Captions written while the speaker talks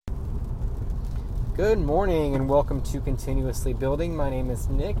Good morning and welcome to Continuously Building. My name is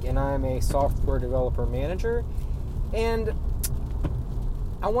Nick and I'm a software developer manager, and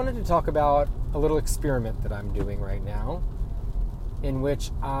I wanted to talk about a little experiment that I'm doing right now in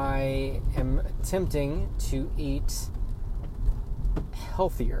which I am attempting to eat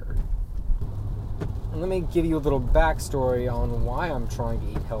healthier. And let me give you a little backstory on why I'm trying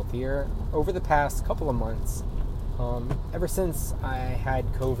to eat healthier. Over the past couple of months, ever since I had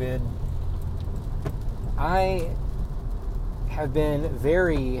COVID, I have been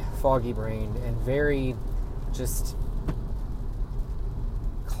very foggy-brained and very just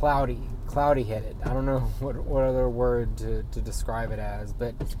cloudy-headed. I don't know what other word to describe it as,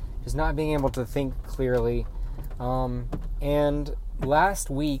 but just not being able to think clearly. And last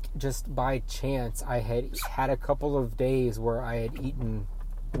week, just by chance, I had a couple of days where I had eaten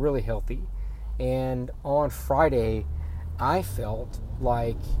really healthy. And on Friday, I felt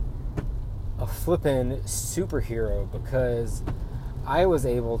like a flippin' superhero because I was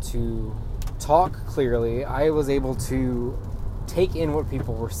able to talk clearly. I was able to take in what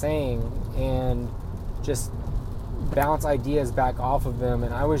people were saying and just bounce ideas back off of them.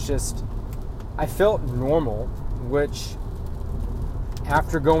 And I felt normal, which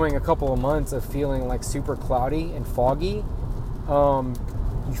after going a couple of months of feeling like super cloudy and foggy,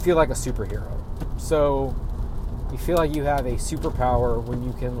 you feel like a superhero. So you feel like you have a superpower when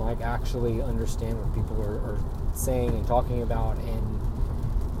you can actually understand what people are saying and talking about, and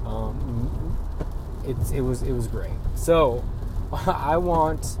it was great. So I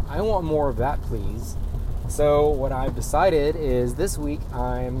want more of that, please. So what I've decided is this week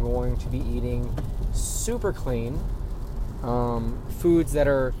I'm going to be eating super clean foods that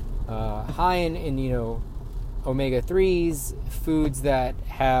are high in omega-3s, foods that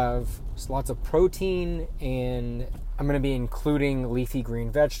have lots of protein, and I'm going to be including leafy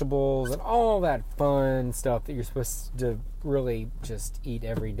green vegetables and all that fun stuff that you're supposed to really just eat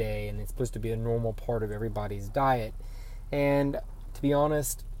every day, and it's supposed to be a normal part of everybody's diet. And to be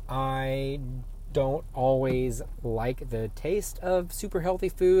honest, I don't always like the taste of super healthy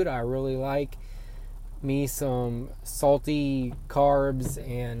food. I really like me some salty carbs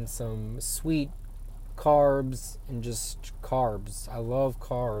and some sweet carbs and just carbs. I love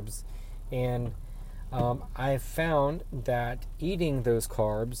carbs. And I've found that eating those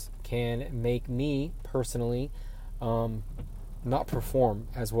carbs can make me personally not perform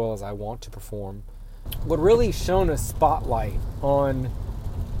as well as I want to perform. What really shone a spotlight on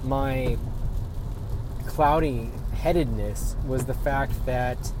my cloudy headedness was the fact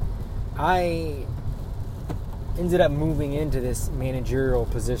that I ended up moving into this managerial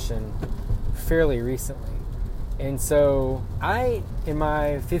position fairly recently. And so in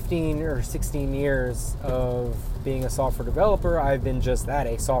my 15 or 16 years of being a software developer, I've been just that,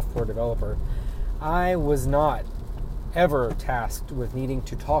 a software developer. I was not ever tasked with needing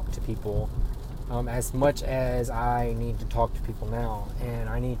to talk to people as much as I need to talk to people now. And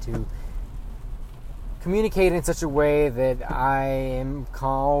I need to communicate in such a way that I am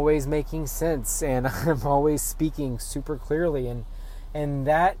always making sense and I'm always speaking super clearly. And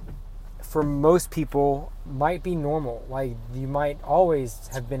that, for most people, might be normal. Like, you might always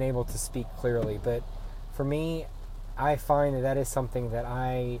have been able to speak clearly, but for me, I find that is something that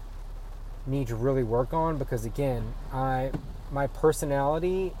I need to really work on, because again, my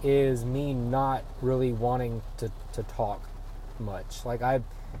personality is me not really wanting to talk much. Like,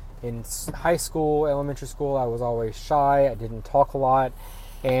 in high school, elementary school, I was always shy. I didn't talk a lot,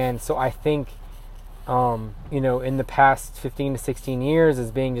 and so I think in the past 15 to 16 years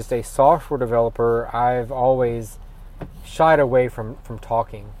as being just a software developer, I've always shied away from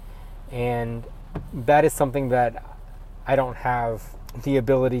talking. And that is something that I don't have the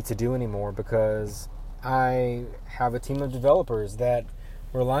ability to do anymore, because I have a team of developers that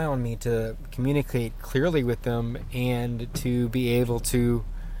rely on me to communicate clearly with them and to be able to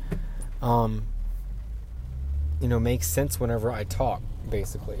make sense whenever I talk,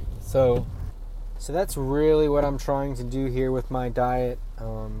 basically. So that's really what I'm trying to do here with my diet.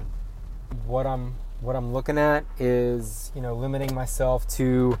 What I'm looking at is, limiting myself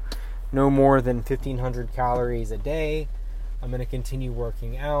to no more than 1,500 calories a day. I'm going to continue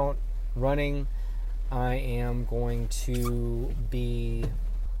working out, running. I am going to be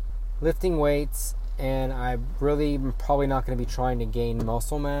lifting weights, and I'm probably not going to be trying to gain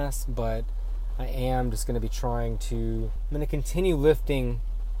muscle mass, but I am just going to be I'm going to continue lifting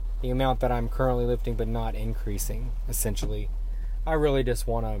the amount that I'm currently lifting, but not increasing, essentially. I really just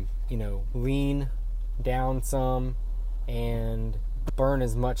want to, lean down some and burn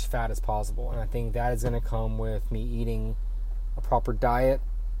as much fat as possible. And I think that is going to come with me eating a proper diet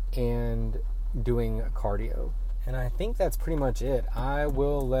and doing cardio. And I think that's pretty much it. I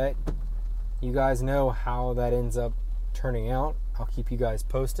will let you guys know how that ends up turning out. I'll keep you guys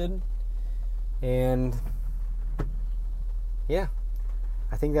posted. And yeah,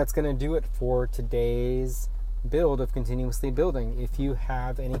 I think that's going to do it for today's build of Continuously Building. If you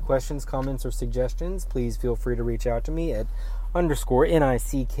have any questions, comments, or suggestions, please feel free to reach out to me at _NICKDEV.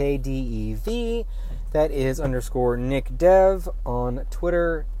 That is _NickDev on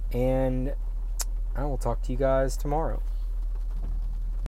Twitter. And I will talk to you guys tomorrow.